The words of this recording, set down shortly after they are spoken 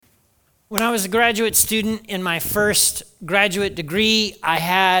When I was a graduate student in my first graduate degree, I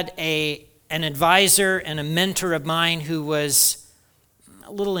had an advisor and a mentor of mine who was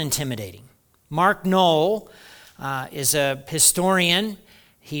a little intimidating. Mark Knoll is a historian.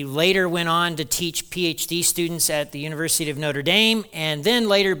 He later went on to teach PhD students at the University of Notre Dame, and then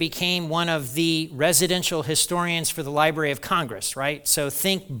later became one of the residential historians for the Library of Congress, right? So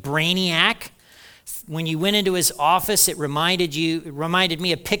think brainiac. When you went into his office, it reminded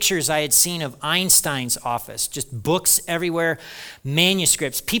me of pictures I had seen of Einstein's office, just books everywhere,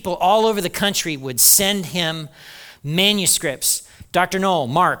 manuscripts. People all over the country would send him manuscripts. Dr. Knoll,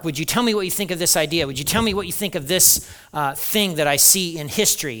 Mark, would you tell me what you think of this idea? Would you tell me what you think of this thing that I see in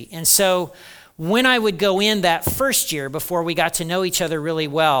history? And so when I would go in that first year before we got to know each other really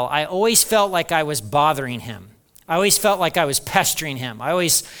well, I always felt like I was bothering him. I always felt like I was pestering him. I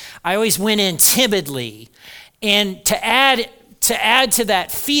always went in timidly. And to add to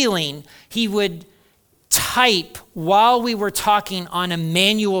that feeling, he would type while we were talking on a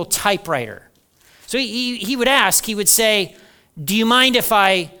manual typewriter. So he would ask, he would say, "Do you mind if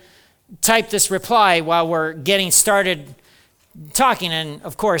I type this reply while we're getting started talking?" And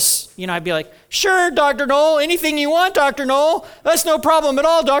of course, I'd be like, "Sure, Dr. Knoll, anything you want, Dr. Knoll. That's no problem at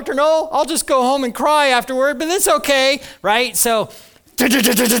all, Dr. Knoll. I'll just go home and cry afterward, but it's okay," right? So,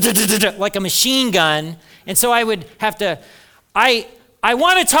 like a machine gun. And so I would have to, I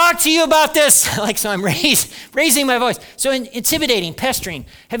want to talk to you about this. So I'm raising my voice. So intimidating, pestering.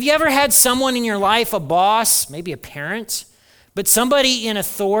 Have you ever had someone in your life, a boss, maybe a parent, but somebody in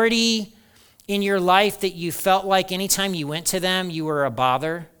authority in your life that you felt like anytime you went to them, you were a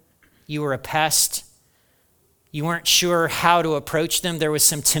bother, you were a pest, you weren't sure how to approach them, there was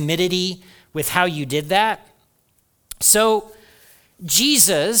some timidity with how you did that? So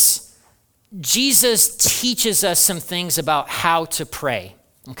Jesus teaches us some things about how to pray,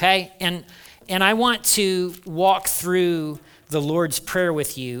 okay? And I want to walk through the Lord's Prayer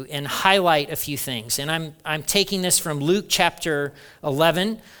with you and highlight a few things. And I'm taking this from Luke chapter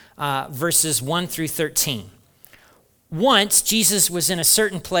 11, verses 1 through 13. Once Jesus was in a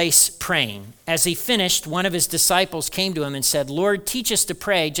certain place praying. As he finished, one of his disciples came to him and said, "Lord, teach us to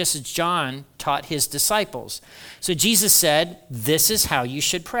pray just as John taught his disciples." So Jesus said, "This is how you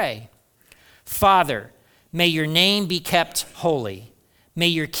should pray. Father, may your name be kept holy. May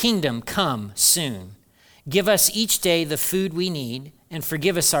your kingdom come soon. Give us each day the food we need, and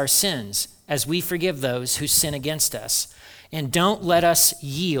forgive us our sins as we forgive those who sin against us. And don't let us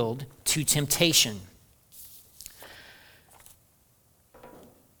yield to temptation."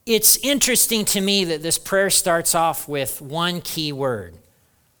 It's interesting to me that this prayer starts off with one key word: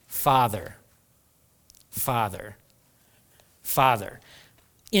 Father. Father. Father.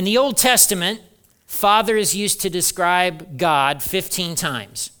 In the Old Testament, Father is used to describe God 15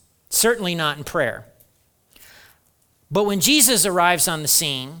 times, certainly not in prayer. But when Jesus arrives on the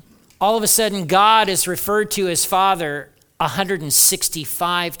scene, all of a sudden God is referred to as Father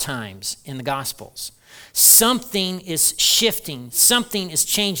 165 times in the Gospels. Something is shifting. Something is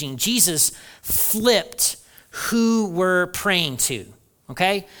changing. Jesus flipped who we're praying to,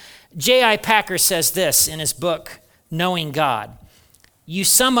 okay? J.I. Packer says this in his book, Knowing God. You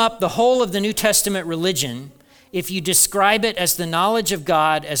sum up the whole of the New Testament religion if you describe it as the knowledge of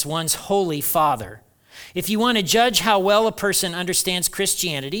God as one's holy Father. If you want to judge how well a person understands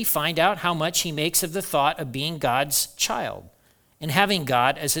Christianity, find out how much he makes of the thought of being God's child and having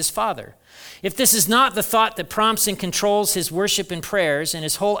God as his Father. If this is not the thought that prompts and controls his worship and prayers and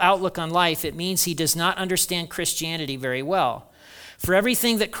his whole outlook on life, it means he does not understand Christianity very well. For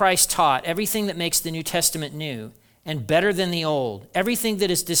everything that Christ taught, everything that makes the New Testament new and better than the Old, everything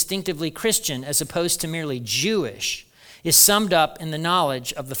that is distinctively Christian as opposed to merely Jewish, is summed up in the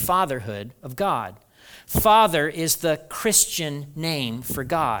knowledge of the fatherhood of God. Father is the Christian name for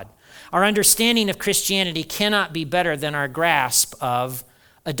God. Our understanding of Christianity cannot be better than our grasp of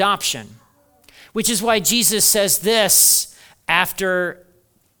adoption, which is why Jesus says this after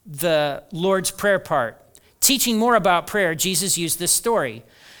the Lord's Prayer part. Teaching more about prayer, Jesus used this story.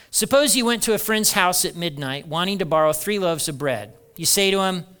 Suppose you went to a friend's house at midnight wanting to borrow 3 loaves of bread. You say to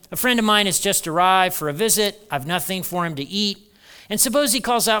him, "A friend of mine has just arrived for a visit. I've nothing for him to eat." And suppose he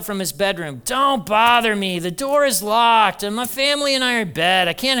calls out from his bedroom, "Don't bother me. The door is locked and my family and I are in bed.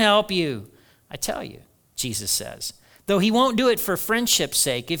 I can't help you." I tell you, Jesus says, though he won't do it for friendship's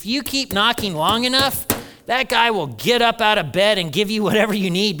sake, if you keep knocking long enough, that guy will get up out of bed and give you whatever you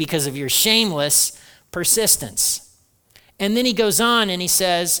need because of your shameless persistence. And then he goes on and he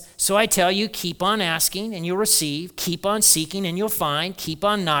says, so I tell you, keep on asking and you'll receive, keep on seeking and you'll find, keep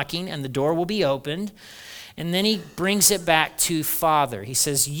on knocking and the door will be opened. And then he brings it back to Father. He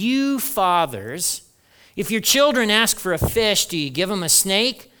says, you fathers, if your children ask for a fish, do you give them a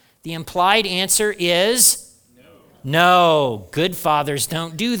snake? The implied answer is no. Good fathers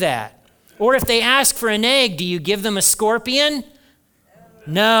don't do that. Or if they ask for an egg, do you give them a scorpion?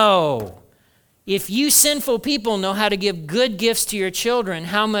 No. If you sinful people know how to give good gifts to your children,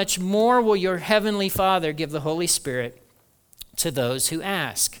 how much more will your heavenly Father give the Holy Spirit to those who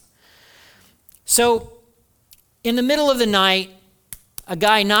ask? So, in the middle of the night, a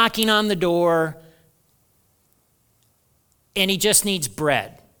guy knocking on the door, and he just needs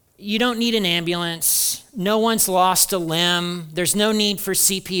bread. You don't need an ambulance. No one's lost a limb. There's no need for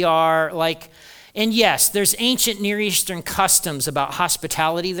CPR. And yes, there's ancient Near Eastern customs about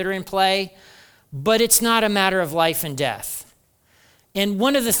hospitality that are in play, but it's not a matter of life and death. And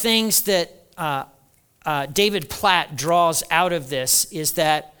one of the things that David Platt draws out of this is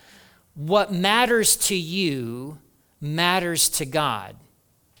that what matters to you matters to God.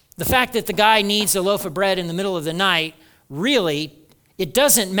 The fact that the guy needs a loaf of bread in the middle of the night, really, it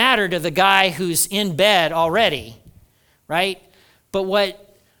doesn't matter to the guy who's in bed already, right? But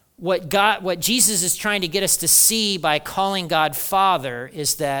what Jesus is trying to get us to see by calling God Father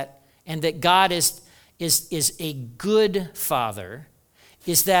is that, and that God is a good Father,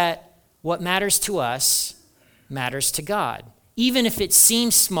 is that what matters to us matters to God, even if it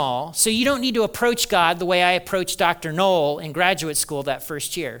seems small. So you don't need to approach God the way I approached Dr. Knoll in graduate school that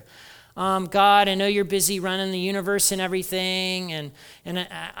first year. God, I know you're busy running the universe and everything, and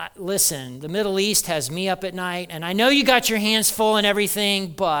listen, the Middle East has me up at night, and I know you got your hands full and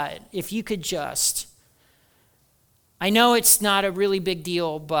everything, but if you could just, I know it's not a really big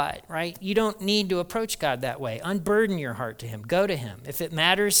deal, but, right, you don't need to approach God that way. Unburden your heart to him. Go to him. If it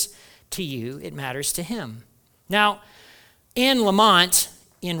matters to you, it matters to him. Now, Anne Lamont,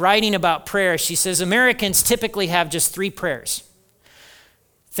 in writing about prayer, she says Americans typically have just 3 prayers.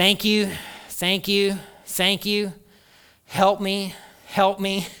 Thank you, thank you, thank you. Help me, help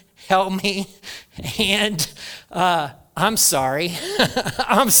me, help me. And I'm sorry.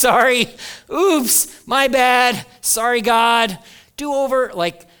 I'm sorry. Oops, my bad. Sorry, God. Do over.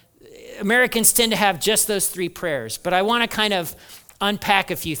 Americans tend to have just those 3 prayers. But I want to kind of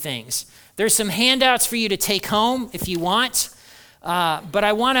unpack a few things. There's some handouts for you to take home if you want. But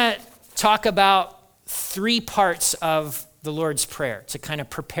I want to talk about 3 parts of the Lord's Prayer to kind of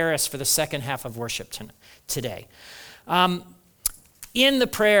prepare us for the second half of worship today. In the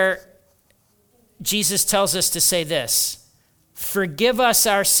prayer, Jesus tells us to say this: forgive us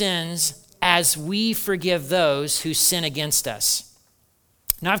our sins as we forgive those who sin against us.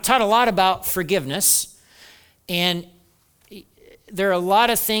 Now, I've taught a lot about forgiveness, and there are a lot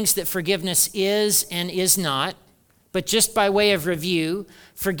of things that forgiveness is and is not, but just by way of review,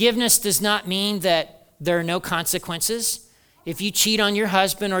 forgiveness does not mean that there are no consequences. If you cheat on your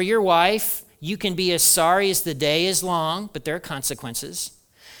husband or your wife, you can be as sorry as the day is long, but there are consequences.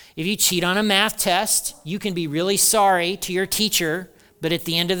 If you cheat on a math test, you can be really sorry to your teacher, but at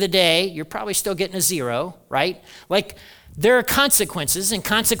the end of the day, you're probably still getting a 0, right? There are consequences, and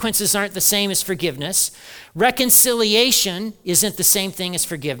consequences aren't the same as forgiveness. Reconciliation isn't the same thing as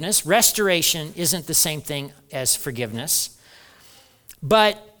forgiveness. Restoration isn't the same thing as forgiveness.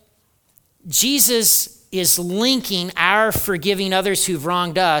 But Jesus is linking our forgiving others who've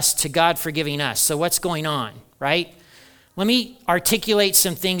wronged us to God forgiving us. So what's going on, right? Let me articulate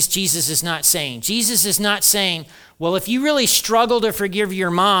some things Jesus is not saying. Jesus is not saying, well, if you really struggle to forgive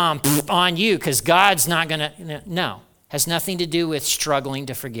your mom, on you, because God's not going to, no. Has nothing to do with struggling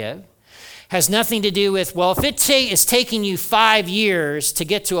to forgive. Has nothing to do with, well, if it is taking you 5 years to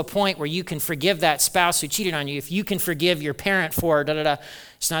get to a point where you can forgive that spouse who cheated on you, if you can forgive your parent for da-da-da,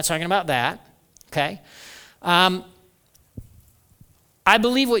 it's not talking about that, okay? I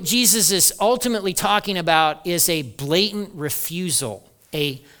believe what Jesus is ultimately talking about is a blatant refusal,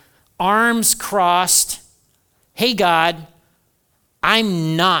 a arms crossed, hey God,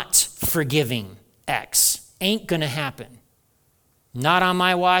 I'm not forgiving X. Ain't gonna happen. Not on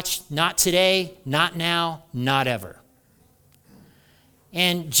my watch, not today, not now, not ever.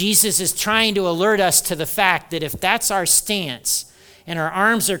 And Jesus is trying to alert us to the fact that if that's our stance, and our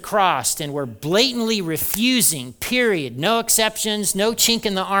arms are crossed, and we're blatantly refusing, period, no exceptions, no chink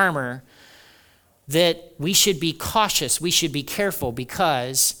in the armor, that we should be cautious, we should be careful,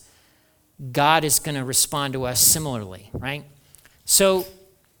 because God is going to respond to us similarly, right? So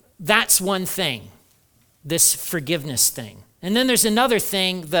that's one thing, this forgiveness thing. And then there's another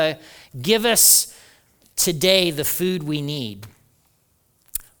thing, the give us today the food we need.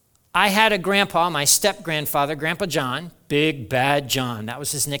 I had a grandpa, my step-grandfather, Grandpa John, Big Bad John. That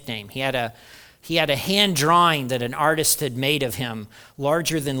was his nickname. He had a he had a hand drawing that an artist had made of him,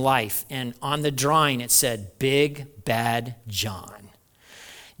 larger than life. And on the drawing, it said, Big Bad John.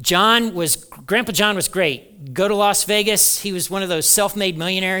 Grandpa John was great. Go to Las Vegas. He was one of those self-made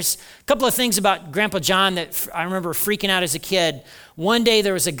millionaires. A couple of things about Grandpa John that I remember freaking out as a kid. One day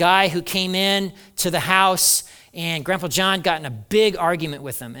there was a guy who came in to the house, and Grandpa John got in a big argument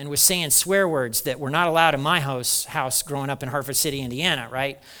with him and was saying swear words that were not allowed in my house growing up in Hartford City, Indiana,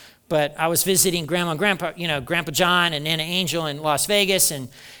 right? But I was visiting Grandma and Grandpa, Grandpa John and Nana Angel in Las Vegas,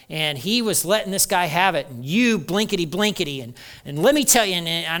 and he was letting this guy have it. And you blankety, and let me tell you,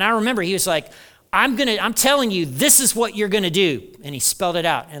 and I remember he was like, I'm telling you, this is what you're gonna do. And he spelled it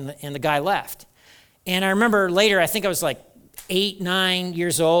out, and the guy left. And I remember later, I think I was like 8, 9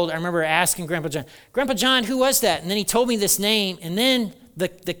 years old. I remember asking Grandpa John, who was that? And then he told me this name. And then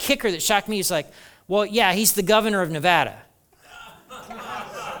the kicker that shocked me is like, well, yeah, he's the governor of Nevada.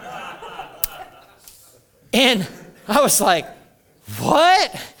 And I was like,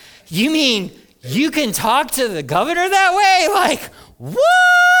 what? You mean you can talk to the governor that way? Like,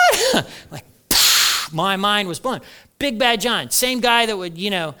 what? Like, my mind was blown. Big Bad John, same guy that would,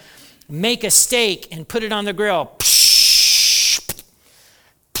 make a steak and put it on the grill.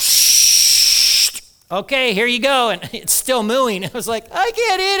 Okay, here you go. And it's still mooing. I was like, I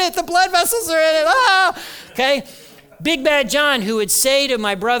can't eat it. The blood vessels are in it. Ah! Okay. Big Bad John, who would say to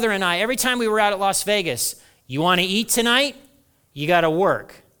my brother and I, every time we were out at Las Vegas, you want to eat tonight? You got to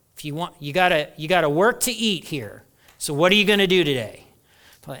work. If you want, you got to work to eat here. So what are you going to do today?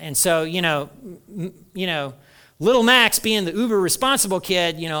 And so, little Max being the uber responsible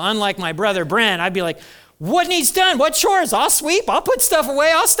kid, unlike my brother Brent, I'd be like, what needs done? What chores? I'll sweep. I'll put stuff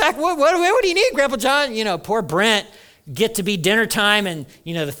away. I'll stack. What do you need, Grandpa John? Poor Brent get to be dinner time, and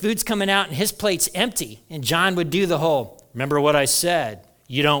the food's coming out and his plate's empty. And John would do the whole, remember what I said,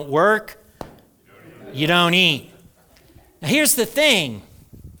 you don't work, you don't eat. Now here's the thing.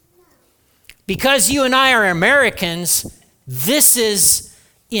 Because you and I are Americans, this is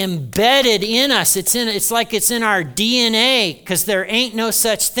embedded in us. It's like it's in our DNA, because there ain't no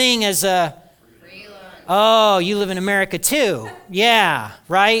such thing as a, oh, you live in America too. Yeah,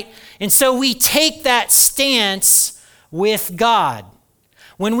 right? And so we take that stance with God.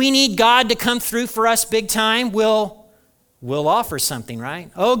 When we need God to come through for us big time, we'll offer something, right?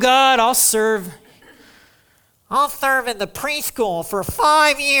 Oh God, I'll serve in the preschool for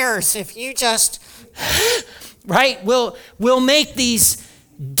 5 years if you just, right? We'll make these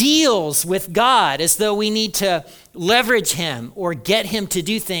deals with God as though we need to leverage him or get him to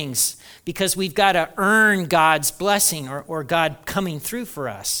do things because we've got to earn God's blessing or God coming through for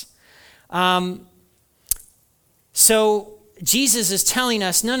us. So Jesus is telling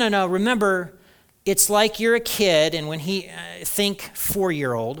us, no, remember, it's like you're a kid, and when think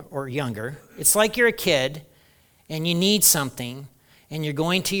 4-year-old or younger, it's like you're a kid and you need something and you're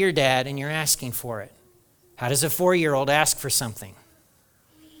going to your dad and you're asking for it. How does a 4-year-old ask for something?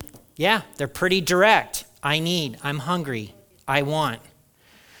 Yeah, they're pretty direct. I need, I'm hungry, I want.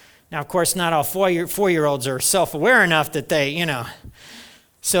 Now, of course, not all 4-year-olds are self-aware enough that they,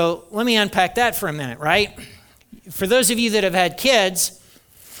 So let me unpack that for a minute, right? For those of you that have had kids,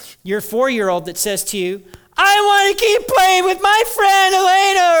 your 4-year-old that says to you, I want to keep playing with my friend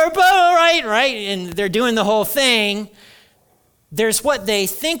Elena or Bo, right? And they're doing the whole thing. There's what they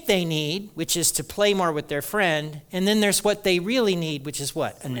think they need, which is to play more with their friend. And then there's what they really need, which is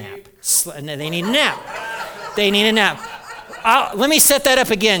what? A nap. They need a nap. They need a nap. Let me set that up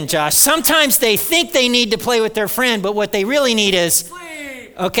again, Josh. Sometimes they think they need to play with their friend, but what they really need is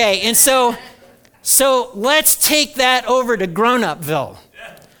sleep. Okay, and so let's take that over to grown-upville.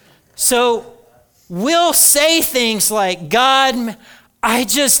 So we'll say things like, God, I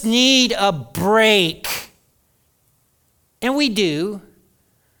just need a break. And we do.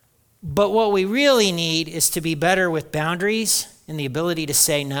 But what we really need is to be better with boundaries and the ability to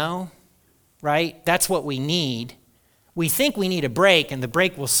say no, right? That's what we need. We think we need a break, and the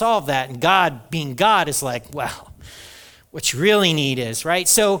break will solve that. And God, being God, is like, well, what you really need is, right?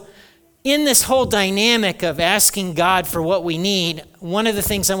 So in this whole dynamic of asking God for what we need, one of the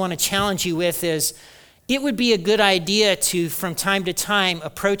things I want to challenge you with is it would be a good idea to, from time to time,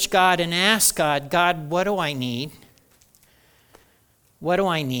 approach God and ask God, what do I need? What do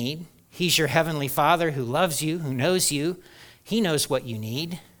I need? He's your heavenly Father who loves you, who knows you. He knows what you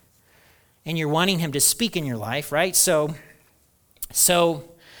need. And you're wanting him to speak in your life, right? So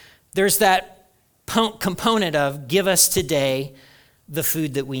there's that component of give us today the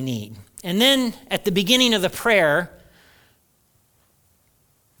food that we need. And then at the beginning of the prayer,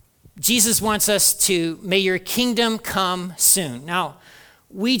 Jesus wants us to, may your kingdom come soon. Now,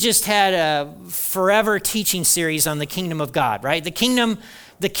 we just had a forever teaching series on the kingdom of God, right? The kingdom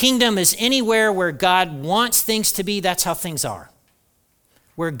is anywhere where God wants things to be. That's how things are.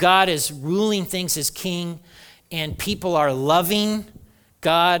 Where God is ruling things as king and people are loving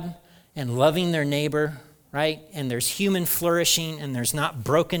God and loving their neighbor, right? And there's human flourishing and there's not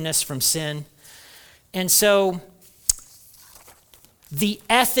brokenness from sin. And so the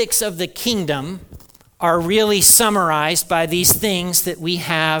ethics of the kingdom are really summarized by these things that we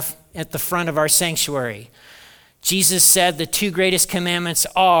have at the front of our sanctuary. Jesus said the two greatest commandments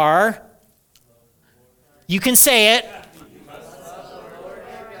are, you can say it.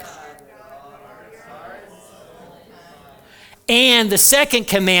 And the second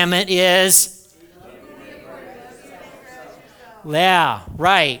commandment is, yeah,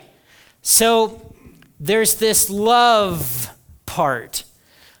 right. So there's this love part.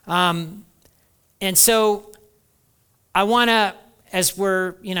 And so I want to, as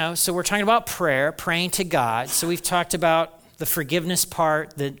we're talking about prayer, praying to God. So we've talked about the forgiveness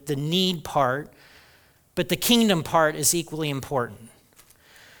part, the need part, but the kingdom part is equally important.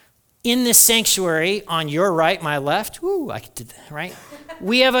 In this sanctuary, on your right, my left, I did that, right?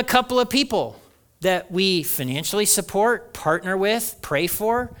 We have a couple of people that we financially support, partner with, pray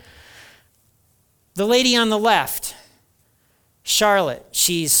for. The lady on the left, Charlotte,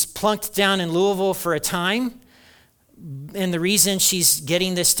 she's plunked down in Louisville for a time. And the reason she's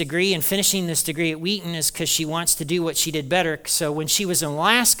getting this degree and finishing this degree at Wheaton is because she wants to do what she did better. So when she was in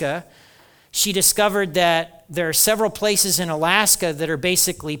Alaska, she discovered that there are several places in Alaska that are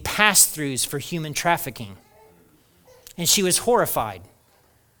basically pass-throughs for human trafficking. And she was horrified.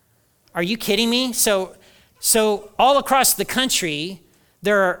 Are you kidding me? So all across the country,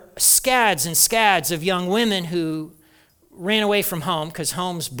 there are scads and scads of young women who ran away from home because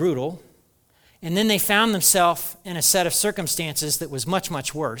home's brutal. And then they found themselves in a set of circumstances that was much,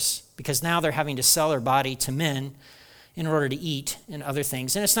 much worse because now they're having to sell their body to men in order to eat and other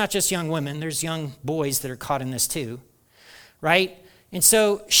things. And it's not just young women. There's young boys that are caught in this too, right? And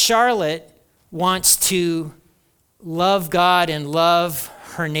so Charlotte wants to love God and love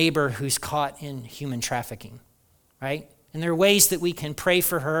her neighbor who's caught in human trafficking, right? And there are ways that we can pray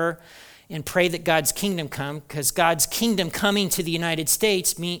for her and pray that God's kingdom come, because God's kingdom coming to the United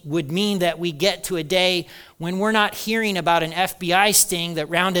States would mean that we get to a day when we're not hearing about an FBI sting that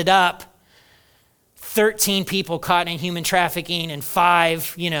rounded up 13 people caught in human trafficking and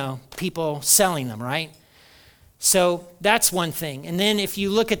 5, people selling them, right? So that's one thing. And then if you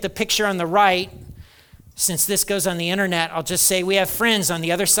look at the picture on the right, since this goes on the internet, I'll just say we have friends on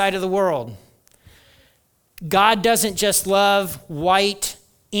the other side of the world. God doesn't just love white,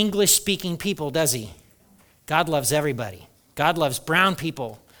 English-speaking people, does he? God loves everybody. God loves brown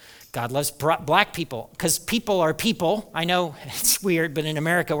people. God loves black people, because people are people. I know it's weird, but in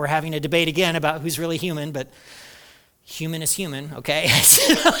America we're having a debate again about who's really human, but human is human, okay?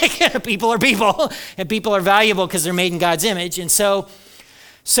 People are people, and people are valuable because they're made in God's image. And so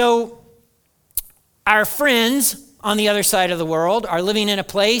our friends on the other side of the world are living in a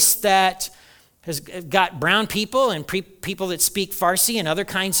place that has got brown people and people that speak Farsi and other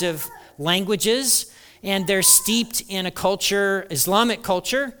kinds of languages, and they're steeped in a culture, Islamic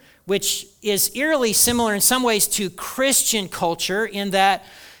culture, which is eerily similar in some ways to Christian culture in that,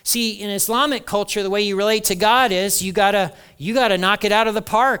 see, in Islamic culture, the way you relate to God is you gotta knock it out of the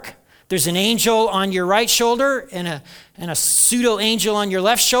park. There's an angel on your right shoulder and a pseudo-angel on your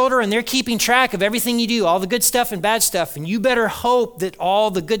left shoulder, and they're keeping track of everything you do, all the good stuff and bad stuff. And you better hope that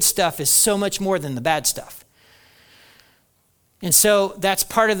all the good stuff is so much more than the bad stuff. And so that's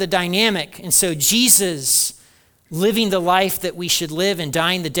part of the dynamic. And so Jesus living the life that we should live and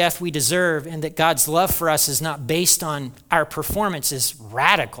dying the death we deserve, and that God's love for us is not based on our performance, is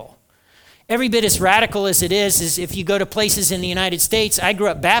radical. Every bit as radical as it is if you go to places in the United States. I grew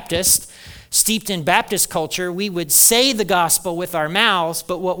up Baptist, steeped in Baptist culture. We would say the gospel with our mouths,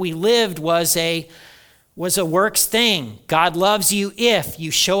 but what we lived was a works thing. God loves you if you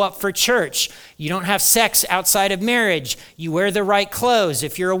show up for church. You don't have sex outside of marriage. You wear the right clothes.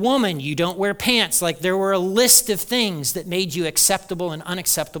 If you're a woman, you don't wear pants. Like, there were a list of things that made you acceptable and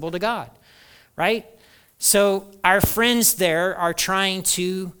unacceptable to God, right? So our friends there are trying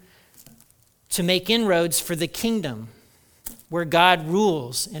to make inroads for the kingdom where God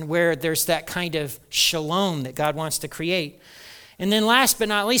rules and where there's that kind of shalom that God wants to create. And then last but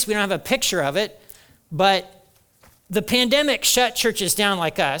not least, we don't have a picture of it, but the pandemic shut churches down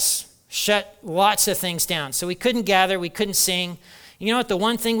like us, shut lots of things down. So we couldn't gather, we couldn't sing. You know what, the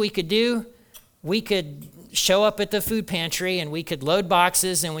one thing we could do, we could show up at the food pantry and we could load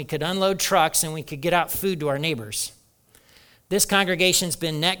boxes and we could unload trucks and we could get out food to our neighbors. This congregation's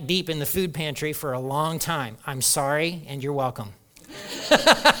been neck deep in the food pantry for a long time. I'm sorry, and you're welcome.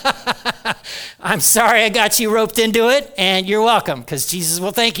 I'm sorry I got you roped into it, and you're welcome, because Jesus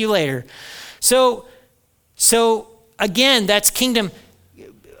will thank you later. So again, that's kingdom.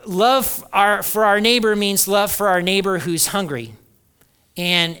 Love for our neighbor means love for our neighbor who's hungry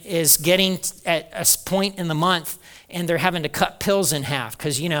and is getting at a point in the month, and they're having to cut pills in half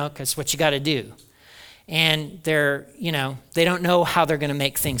because what you got to do. And they don't know how they're going to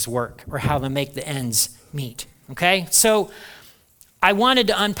make things work or how to make the ends meet. Okay? So I wanted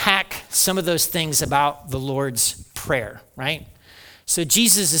to unpack some of those things about the Lord's Prayer, right? So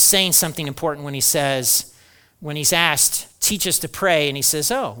Jesus is saying something important when he's asked, teach us to pray, and he says,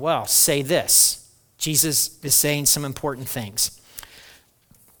 oh, well, say this. Jesus is saying some important things.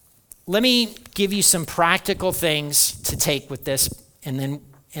 Let me give you some practical things to take with this, and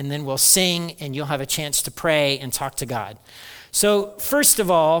then we'll sing, and you'll have a chance to pray and talk to God. So first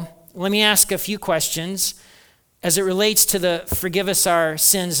of all, let me ask a few questions as it relates to the forgive us our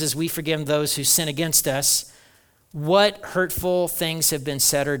sins as we forgive those who sin against us. What hurtful things have been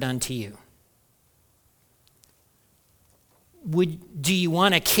said or done to you? Do you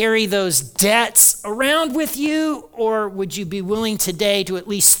want to carry those debts around with you, or would you be willing today to at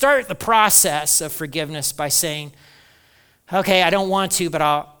least start the process of forgiveness by saying, okay, I don't want to, but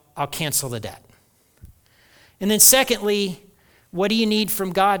I'll cancel the debt? And then secondly, what do you need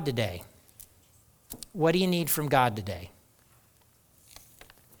from God today? What do you need from God today?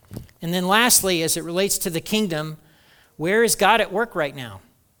 And then lastly, as it relates to the kingdom, where is God at work right now?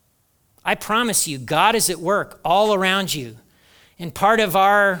 I promise you, God is at work all around you. And part of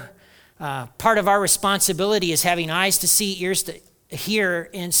our responsibility is having eyes to see, ears to hear,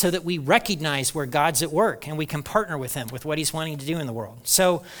 and so that we recognize where God's at work and we can partner with him with what he's wanting to do in the world.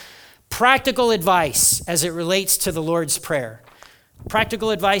 So practical advice as it relates to the Lord's Prayer. Practical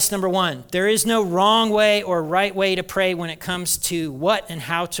advice number 1, there is no wrong way or right way to pray when it comes to what and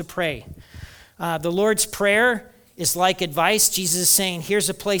how to pray. The Lord's Prayer is like advice. Jesus is saying, here's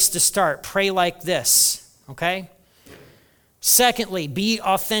a place to start. Pray like this, okay? Secondly, be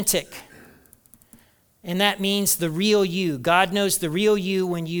authentic. And that means the real you. God knows the real you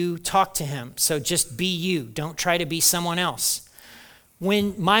when you talk to him. So just be you. Don't try to be someone else.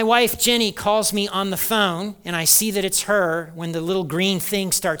 When my wife, Jenny, calls me on the phone and I see that it's her, when the little green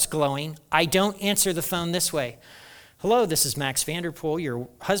thing starts glowing, I don't answer the phone this way. Hello, this is Max Vanderpool, your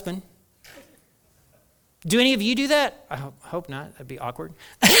husband. Do any of you do that? I hope not. That'd be awkward.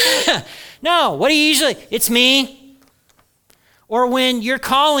 No, what do you usually? It's me. Or when you're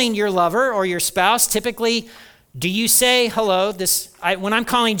calling your lover or your spouse, typically, do you say, hello, when I'm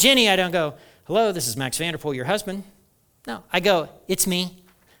calling Jenny, I don't go, hello, this is Max Vanderpool, your husband. No, I go, it's me,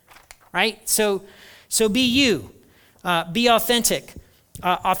 right? So be you. Be authentic.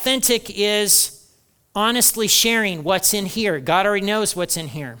 Authentic is honestly sharing what's in here. God already knows what's in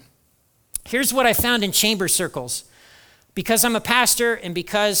here. Here's what I found in chamber circles. Because I'm a pastor and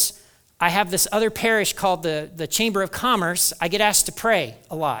because I have this other parish called the Chamber of Commerce, I get asked to pray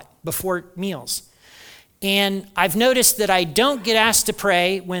a lot before meals. And I've noticed that I don't get asked to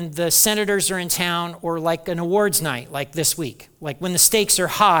pray when the senators are in town or like an awards night like this week. Like when the stakes are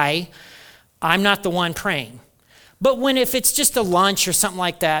high, I'm not the one praying. But if it's just a lunch or something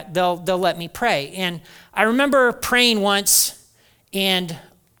like that, they'll let me pray. And I remember praying once, and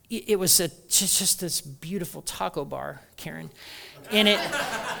it was just this beautiful taco bar, Karen. And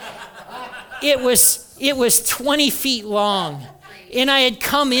it was 20 feet long. And I had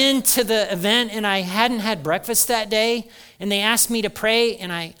come into the event and I hadn't had breakfast that day, and they asked me to pray,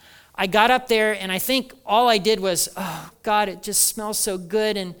 and I got up there, and I think all I did was, oh God, it just smells so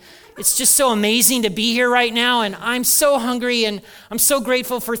good, and it's just so amazing to be here right now, and I'm so hungry, and I'm so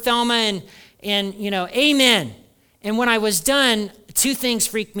grateful for Thelma, and amen. And when I was done, 2 things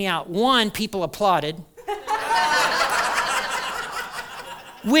freaked me out. 1, people applauded.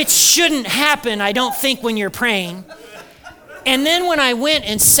 Which shouldn't happen, I don't think, when you're praying. And then when I went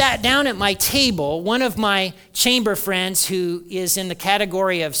and sat down at my table, one of my chamber friends, who is in the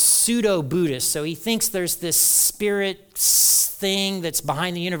category of pseudo-Buddhist, so he thinks there's this spirit thing that's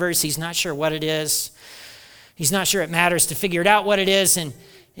behind the universe. He's not sure what it is. He's not sure it matters to figure it out what it is. And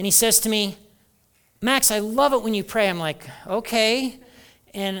he says to me, Max, I love it when you pray. I'm like, okay.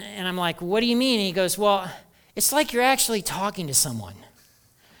 And I'm like, what do you mean? And he goes, well, it's like you're actually talking to someone.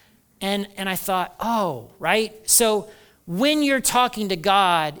 And I thought, oh, right? So when you're talking to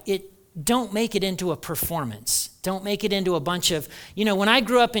God, don't make it into a performance. Don't make it into a bunch of, when I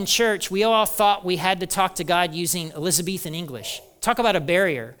grew up in church, we all thought we had to talk to God using Elizabethan English. Talk about a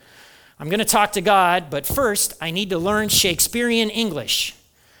barrier. I'm going to talk to God, but first I need to learn Shakespearean English.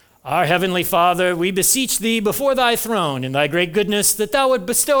 Our heavenly Father, we beseech thee before thy throne in thy great goodness that thou would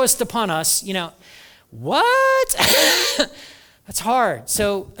bestowest upon us. What? That's hard.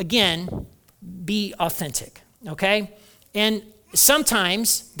 So again, be authentic, okay? And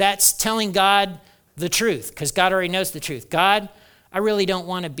sometimes that's telling God the truth, because God already knows the truth. God, I really don't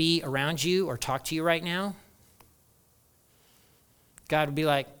want to be around you or talk to you right now. God would be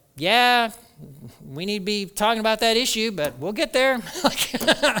like, yeah, we need to be talking about that issue, but we'll get there.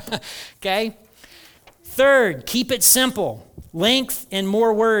 Okay? Third, keep it simple. Length and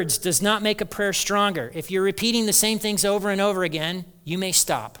more words does not make a prayer stronger. If you're repeating the same things over and over again, you may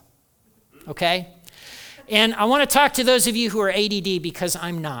stop. Okay? And I want to talk to those of you who are ADD because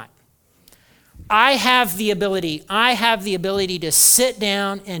I'm not. I have the ability to sit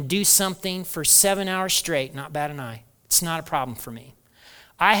down and do something for 7 hours straight, not bat an eye. It's not a problem for me.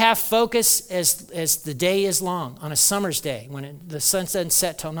 I have focus as the day is long on a summer's day when the sun doesn't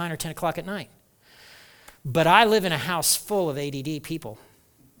set till 9 or 10 o'clock at night. But I live in a house full of ADD people.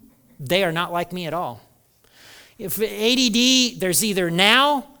 They are not like me at all. If ADD, there's either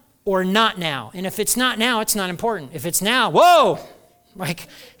now or not now. And if it's not now, it's not important. If it's now, whoa,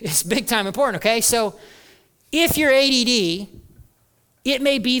 it's big time important, okay? So if you're ADD, it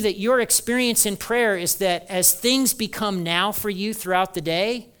may be that your experience in prayer is that as things become now for you throughout the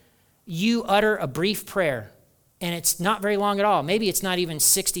day, you utter a brief prayer. And it's not very long at all. Maybe it's not even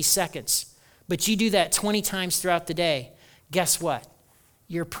 60 seconds. But you do that 20 times throughout the day. Guess what?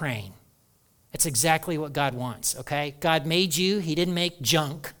 You're praying. It's exactly what God wants, okay? God made you. He didn't make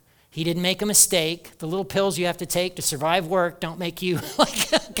junk. He didn't make a mistake. The little pills you have to take to survive work don't make you,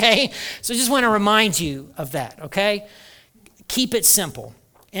 okay? So I just want to remind you of that, okay? Keep it simple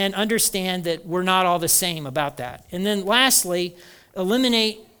and understand that we're not all the same about that. And then lastly,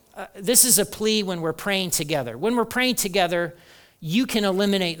 eliminate, this is a plea when we're praying together. When we're praying together, you can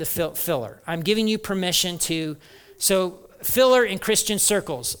eliminate the filler. I'm giving you permission to, so filler in Christian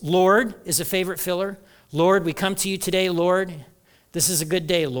circles. Lord is a favorite filler. Lord, we come to you today, Lord. This is a good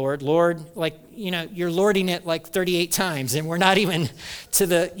day, Lord. Lord, you're lording it 38 times and we're not even to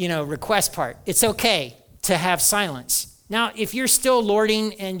the, request part. It's okay to have silence. Now, if you're still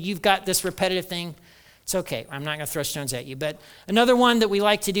lording and you've got this repetitive thing, it's okay. I'm not going to throw stones at you. But another one that we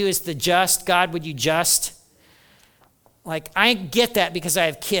like to do is the just. God, would you just? I get that because I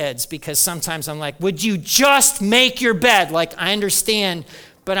have kids, because sometimes I'm like, would you just make your bed? I understand,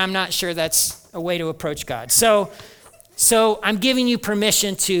 but I'm not sure that's a way to approach God. So I'm giving you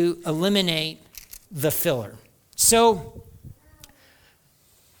permission to eliminate the filler. So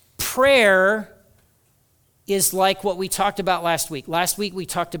prayer is like what we talked about last week. Last week we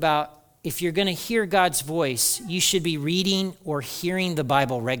talked about if you're going to hear God's voice, you should be reading or hearing the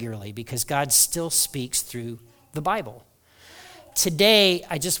Bible regularly because God still speaks through the Bible. Today,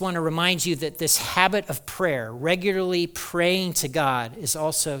 I just want to remind you that this habit of prayer, regularly praying to God, is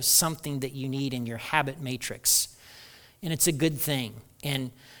also something that you need in your habit matrix. And it's a good thing.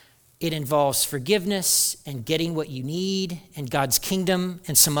 And it involves forgiveness and getting what you need and God's kingdom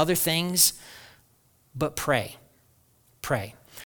and some other things. But pray. Pray.